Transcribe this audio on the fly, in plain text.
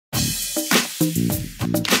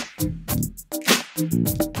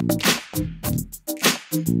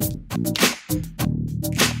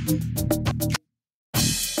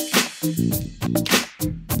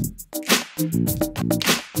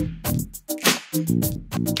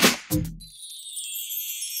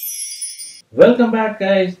Welcome back,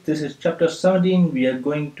 guys. This is chapter 17. We are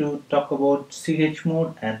going to talk about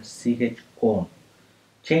chmod and chown.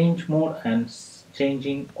 Change mode and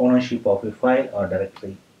changing ownership of a file or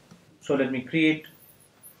directory. So let me create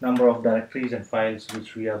number of directories and files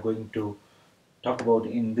which we are going to talk about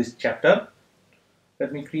in this chapter.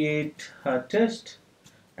 Let me create a test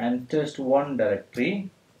and test1 directory.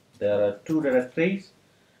 There are two directories.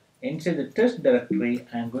 Inside the test directory,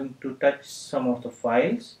 I am going to touch some of the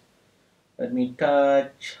files. Let me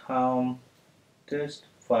touch test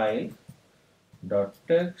file dot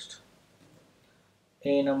text,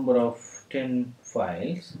 a number of 10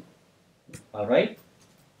 files. Alright,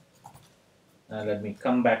 let me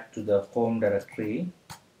come back to the home directory.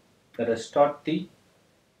 Let us start the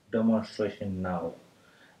demonstration now,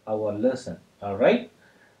 our lesson. Alright,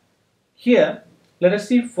 here let us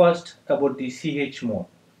see first about the chmod,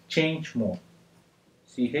 change mode.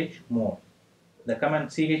 Chmod, the command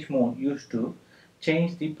chmod used to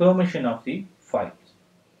change the permission of the files.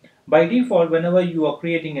 By default, whenever you are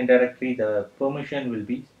creating a directory, the permission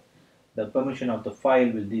of the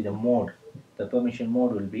file will be the mode. The permission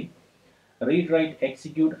mode will be read, write,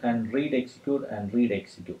 execute, and read, execute, and read,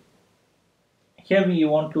 execute. Here we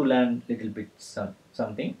want to learn little bit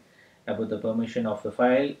something about the permission of the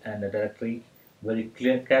file and the directory very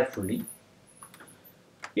carefully.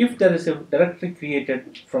 If there is a directory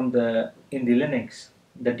created from in the Linux,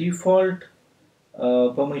 the default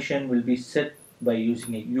permission will be set by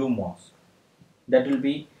using a umos. That will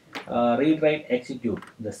be read, write, execute,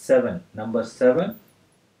 the 7, number 7,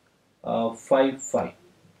 5, 5.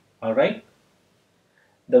 Alright,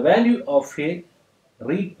 the value of a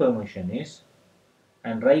read permission is,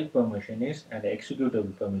 and write permission is, and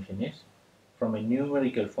executable permission is, from a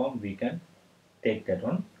numerical form we can take that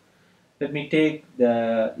one. Let me take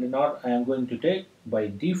the, not I am going to take by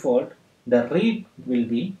default, the read will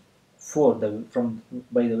be 4,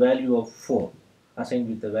 by the value of 4, assigned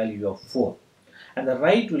with the value of 4. And the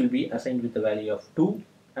write will be assigned with the value of 2,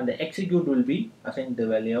 and the execute will be assigned the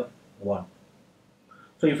value of 1.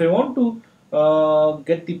 So if I want to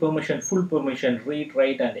get the permission, full permission, read,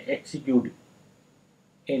 write, and execute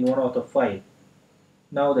in one of the file,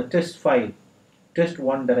 now the test file,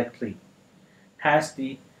 test1 directory has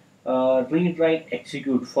the read, write,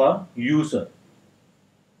 execute for user.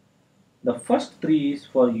 The first 3 is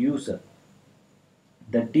for user.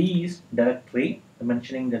 The D is directory,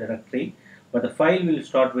 mentioning the directory, but the file will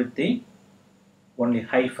start with the only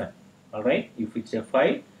hyphen. Alright, if it's a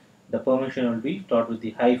file, the permission will be start with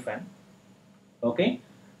the hyphen. Okay,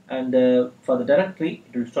 and for the directory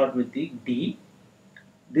it will start with the D.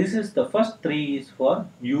 This is the first 3 is for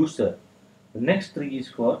user, the next 3 is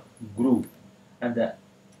for group, and the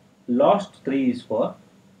last 3 is for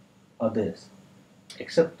others,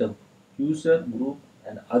 except the user, group,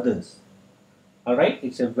 and others. Alright,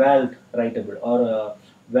 it's a val writable or a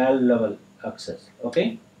val level access.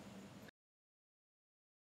 Okay,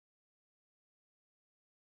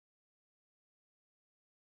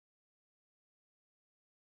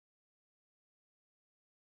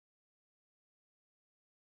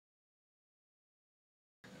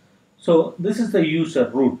 so this is the user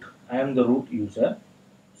root. I am the root user.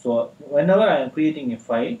 So whenever I am creating a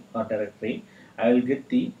file or directory, I will get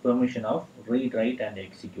the permission of read, write, and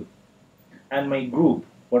execute. And my group,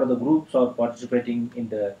 what are the groups are participating in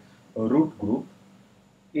the root group,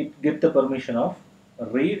 it get the permission of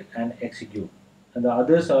read and execute, and the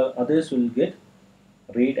others will get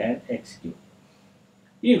read and execute.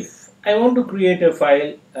 If I want to create a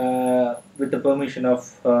file with the permission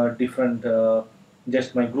of different,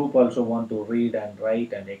 just my group also want to read and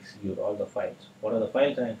write and execute all the files. What are the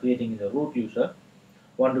files I am creating in the root user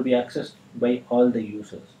want to be accessed by all the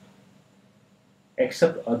users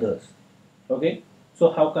except others. Okay,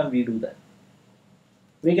 so how can we do that?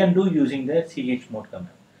 We can do using the chmod command.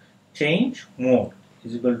 Change mode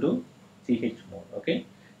is equal to chmod. Okay,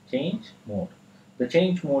 change mode. The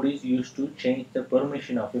change mode is used to change the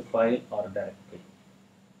permission of a file or directory.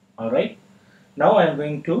 Alright, now I am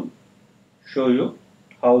going to show you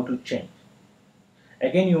how to change.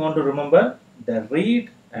 Again, you want to remember the read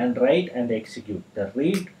and write and execute. The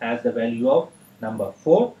read has the value of number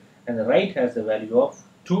 4, and the write has the value of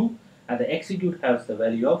 2, and the execute has the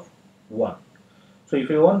value of 1. So if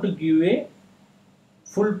I want to give a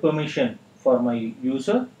full permission for my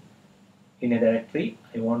user in a directory,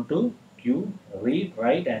 I want to give read,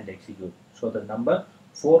 write, and execute. So the number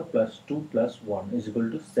 4 plus 2 plus 1 is equal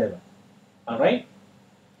to 7. Alright?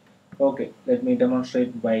 Okay, let me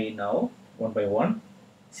demonstrate by now, one by one.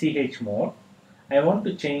 Chmod. I want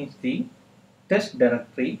to change the test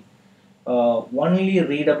directory only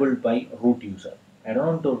readable by root user. I don't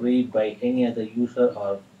want to read by any other user,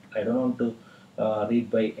 or I don't want to read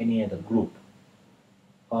by any other group,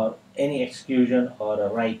 or any exclusion or a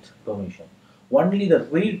write permission. Only the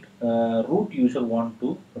root user want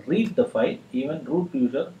to read the file, even root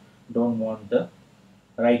user don't want the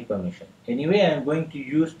write permission. Anyway, I am going to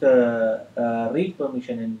use the read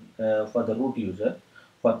permission for the root user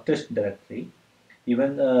for test directory.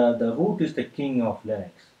 Even the root is the king of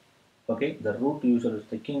Linux. Okay, the root user is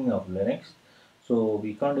the king of Linux, so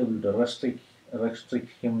we can't able to restrict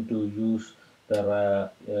him to use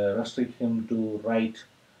the restrict him to write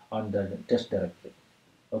on the test directory.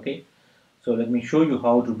 Okay, so let me show you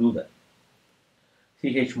how to do that.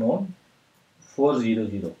 Chmod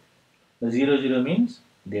 400. The 00 means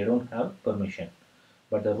they don't have permission,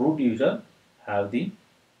 but the root user have the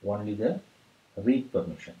only the read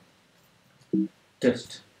permission.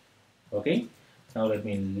 Test. Okay, now let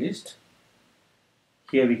me list.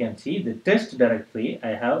 Here we can see the test directory I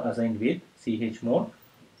have assigned with chmod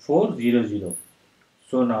 400.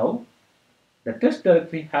 So now the test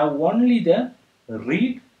directory have only the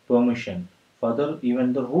read permission for the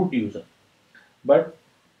even the root user. But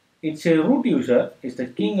it's a root user is the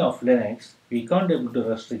king of Linux. We can't able to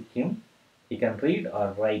restrict him. He can read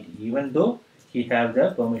or write even though he have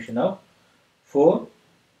the permission of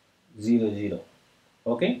 400.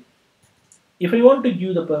 Okay. If I want to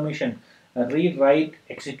give the permission, read, write,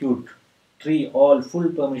 execute, tree all full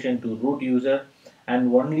permission to root user,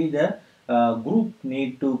 and only the group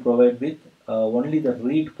need to provide with only the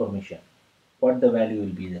read permission. What the value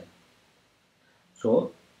will be there?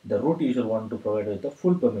 So the root user want to provide with the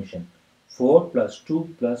full permission. 4 plus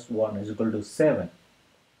 2 plus 1 is equal to 7.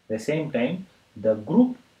 The same time, the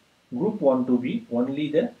group want to be only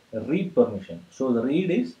the read permission. So the read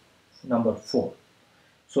is number 4.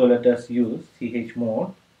 So let us use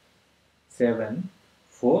chmod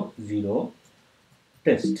 740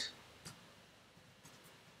 test.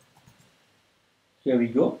 Here we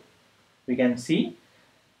go. We can see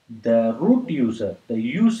the root user, the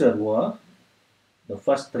user was the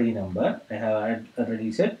first 3 number. I have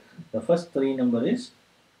already said the first 3 number is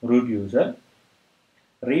root user.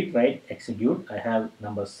 Read, write, execute. I have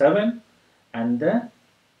number 7, and the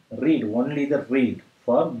read, only the read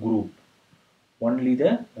for group. Only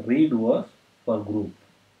the read was for group.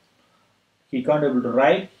 He can't able to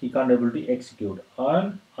write, he can't able to execute,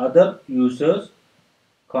 and other users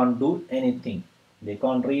can't do anything. They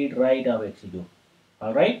can't read, write, or execute.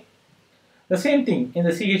 Alright. The same thing in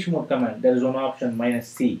the chmod command, there is one option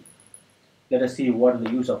 -c. Let us see what is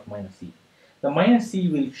the use of -c. The -c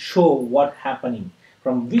will show what happening,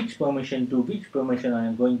 from which permission to which permission I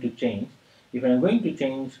am going to change. If I am going to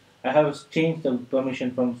change, I have changed the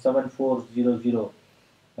permission from 7400,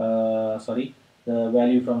 the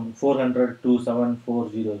value from 400 to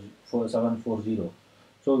 740.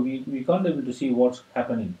 So we can't able to see what's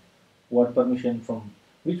happening, what permission from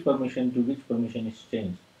which permission to which permission is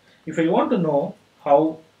changed. If I want to know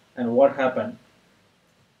how and what happened,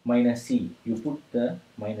 -c, you put the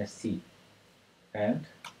 -c and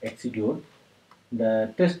execute.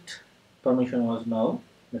 The test permission was now,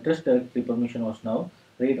 the test directory permission was now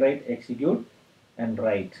read, write, execute, and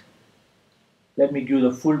write. Let me give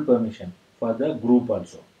the full permission for the group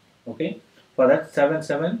also. Okay, for that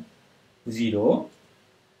 770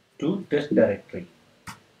 to test directory.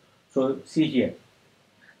 So see here,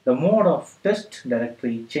 the mode of test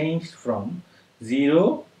directory changed from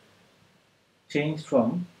the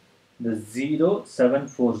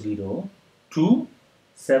 0740 to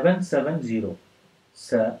 770.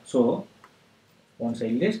 So once I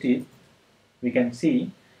list it, we can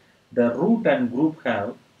see the root and group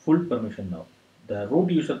have full permission now. The root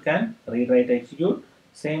user can read, write, execute.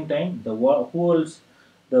 Same time, the who else,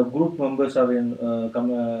 the group members are in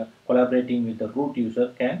collaborating with the root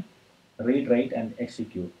user can read, write, and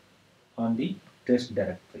execute on the test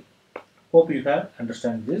directory. Hope you have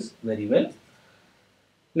understand this very well.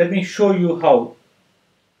 Let me show you how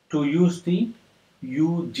to use the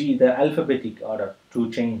UG, the alphabetic order, to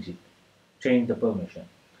change the permission.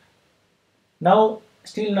 Now,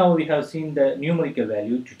 still now we have seen the numerical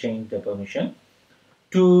value to change the permission.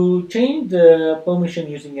 To change the permission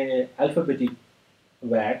using a alphabetic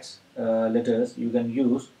words, letters, you can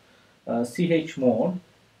use chmod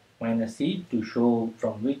 -c to show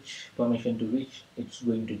from which permission to which it's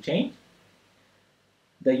going to change.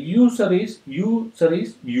 The user is U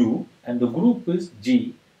and the group is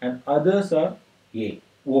G and others are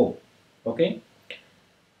O. Okay.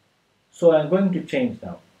 So I'm going to change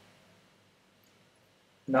now.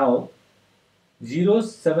 Now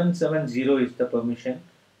 0770 is the permission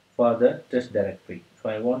for the test directory. So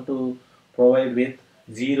I want to provide with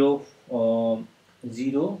 0,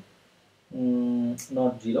 0,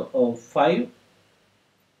 not 0, 5.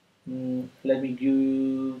 Let me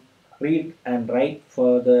give read and write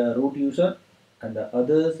for the root user, and the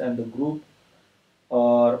others and the group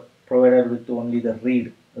are provided with only the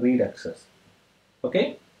read access.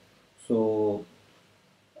 Okay, so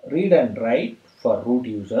read and write for root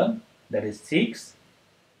user, that is 6,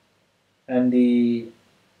 and the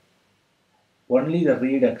only the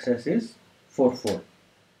read access is 4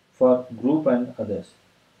 for group and others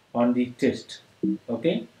on the test.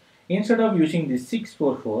 Okay, instead of using the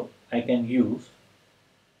 644, I can use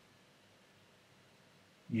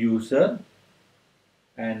user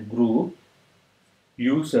and group.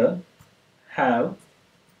 User have,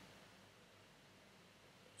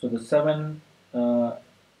 so the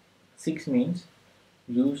 6 means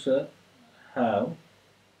user have,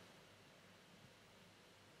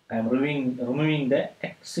 I am removing the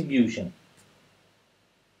execution.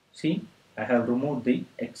 See, I have removed the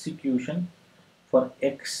execution for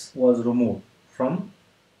X was removed from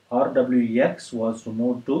RWX was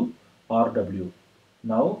removed to RW.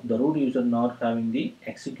 Now the root user not having the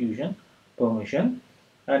execution permission,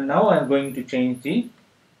 and now I am going to change the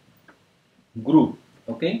group.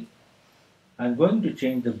 Okay, I am going to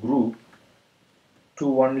change the group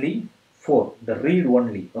to only 4, the read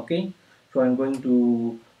only. Okay, so I am going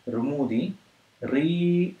to remove the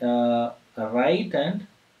write and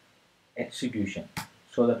execution,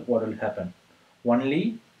 so that what will happen,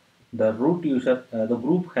 only the root user, the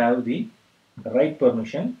group have the write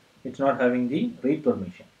permission, it's not having the read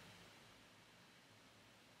permission.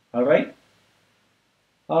 All right,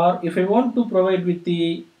 or if I want to provide with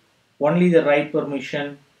the only the write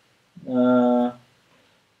permission, and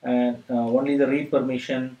only the read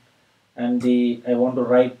permission, and I want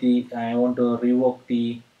to revoke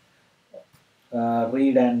the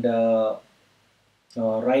read and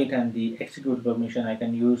write and the execute permission, I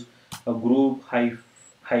can use a group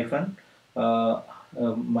hyphen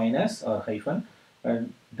minus or hyphen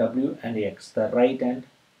W and X, the write and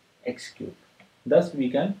execute. Thus we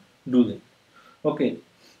can do this. Okay,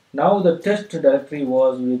 now the test directory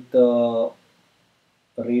was with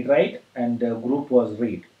read write and group was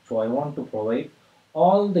read. So I want to provide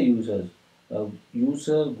all the users,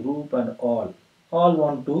 user, group and all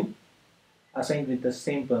want to assign with the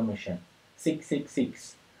same permission,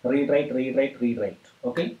 666, read write.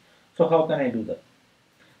 Okay, so how can I do that?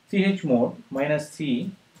 chmod -c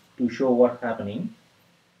to show what happening.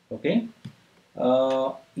 Okay,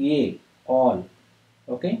 a all,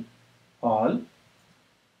 okay, all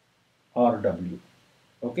rw,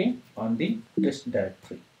 okay, on the test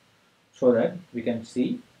directory, so that we can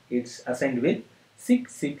see it's assigned with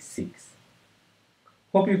 666.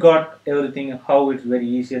 Hope you got everything, how it's very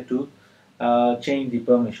easier to change the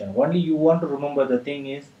permission. Only you want to remember the thing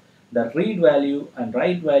is the read value and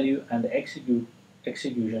write value and the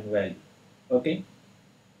execution value. Okay,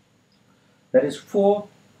 that is 4,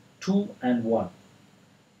 2 and 1.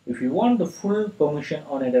 If you want the full permission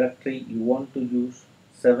on a directory, you want to use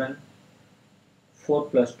 7. 4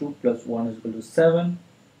 plus 2 plus 1 is equal to 7.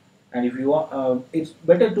 And if you want, it's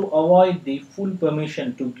better to avoid the full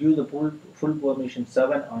permission, to give the full permission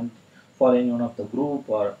 7 on for any one of the group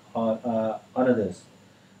or others.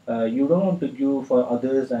 You don't want to give for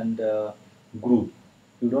others and group.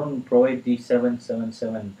 You don't provide the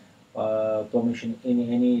 777 permission in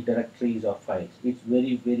any directories or files. It's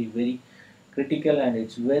very critical, and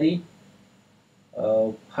it's very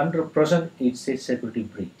 100% it's a security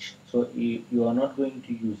breach. So you are not going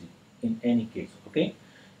to use it in any case. Okay,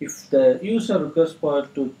 if the user requests for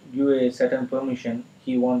to give a certain permission,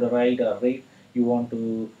 he want to write or read, you want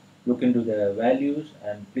to look into the values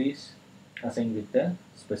and please assign with the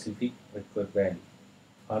specific required value.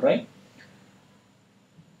 All right,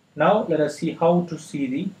 now let us see how to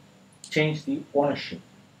change the ownership.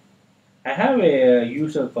 I have a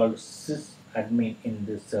user called sysadmin in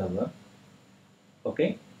this server.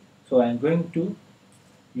 Okay, so I'm going to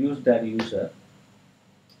use that user.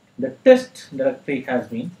 The test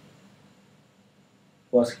directory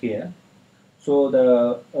was here, so the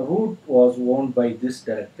root was owned by this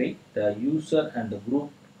directory. The user and the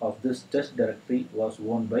group of this test directory was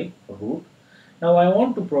owned by root. Now I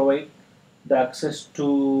want to provide the access to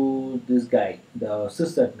this guy, the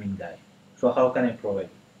sysadmin guy. So how can I provide?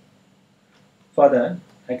 For that,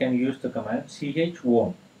 I can use the command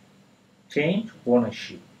chown, change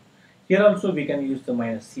ownership. Here also we can use the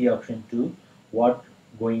 -c option to what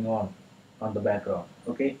going on the background.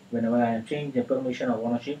 Okay, whenever I am changing the permission of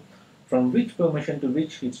ownership, from which permission to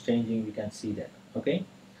which it's changing, we can see that. Okay,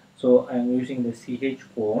 so I am using the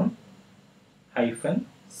chown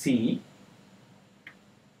 -c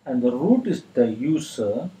and the root is the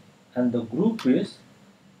user, and the group is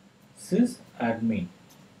sysadmin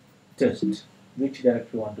test. Which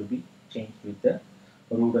directory want to be changed with the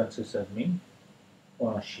root and sysadmin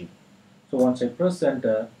ownership. So once I press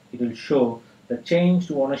enter, it will show the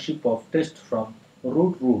changed ownership of test from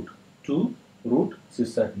root to root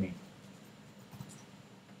sysadmin.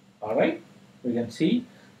 Alright, we can see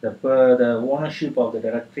the ownership of the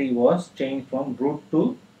directory was changed from root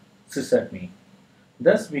to sysadmin.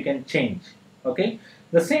 Thus we can change. Okay,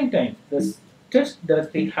 the same time this test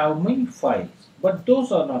directory have many files, but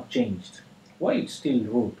those are not changed. Why it's still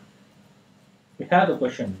root? We have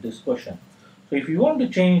this question. So if you want to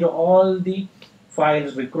change all the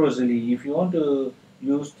files recursively, if you want to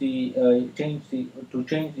use the change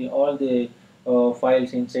the all the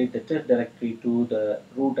files inside the test directory to the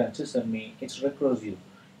root and sysadmin, it's recursive.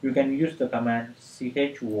 You can use the command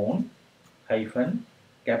chown hyphen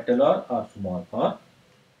capital R or small r.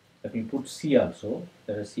 Let me put C also.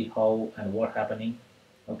 Let us see how and what happening.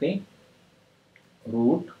 Okay,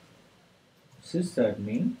 root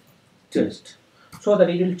sysadmin test, so that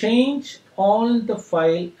it will change all the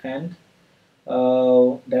file and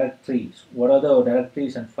directories. What are the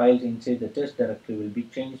directories and files inside the test directory will be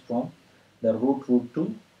changed from the root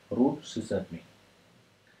to root sysadmin.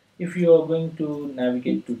 If you are going to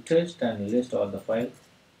navigate to test and list all the files,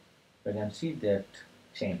 you can see that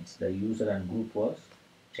change. The user and group was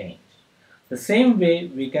changed. The same way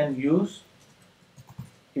we can use,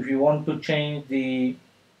 if you want to change the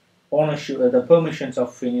ownership, the permissions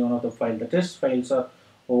of any one of the file. The test files are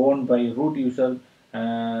owned by root user,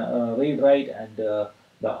 read, write, and the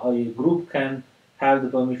group can have the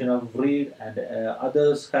permission of read, and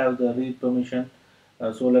others have the read permission.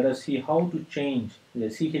 So let us see how to change the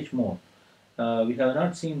chmod. We have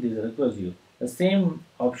not seen this recursive. The same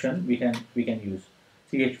option we can use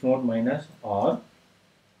chmod minus r.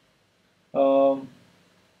 Um,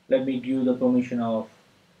 Let me give the permission of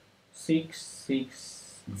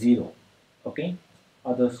 660. Okay,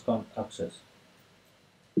 others can't access.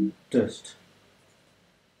 Test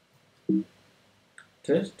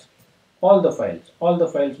all the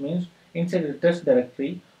files means inside the test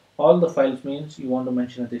directory. All the files means you want to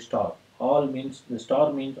mention the star. All means the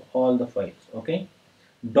star means all the files. Okay,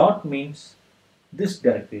 dot means this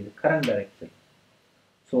directory, the current directory.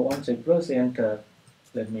 So once I press enter,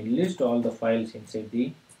 let me list all the files inside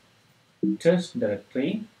the test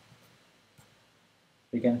directory.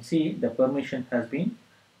 We can see the permission has been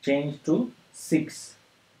changed to 6.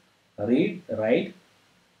 Read, write,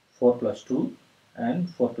 4 plus 2 and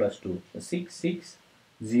 4 plus 2,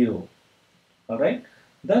 660. Alright,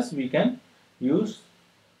 thus we can use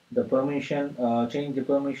the permission, change the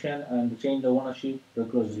permission and change the ownership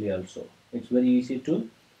recursively also. It's very easy to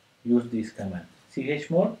use these commands,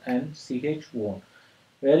 chmod and chown.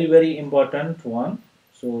 Very important one.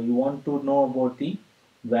 So you want to know about the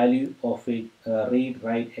value of a read,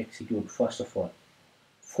 write, execute. First of all,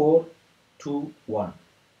 4 2 1.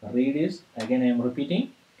 Read is, again I am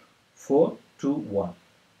repeating, 4 2 1.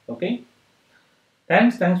 Okay,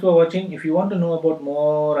 thanks for watching. If you want to know about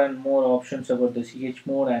more and more options about the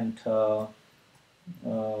chmod and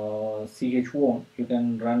chown, you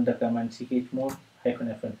can run the command chmod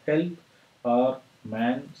 -fn help or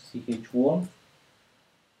man chown.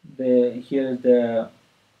 Here is the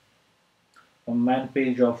man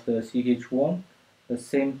page of the chown. The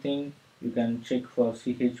same thing you can check for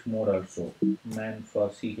chmod also, man for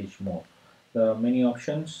chmod. There are many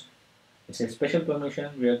options. It's a special permission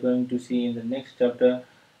we are going to see in the next chapter.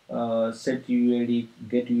 Set UID,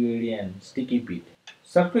 get UID, and sticky bit.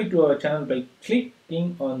 Subscribe to our channel by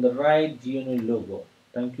clicking on the right GNU logo.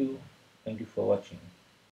 Thank you for watching.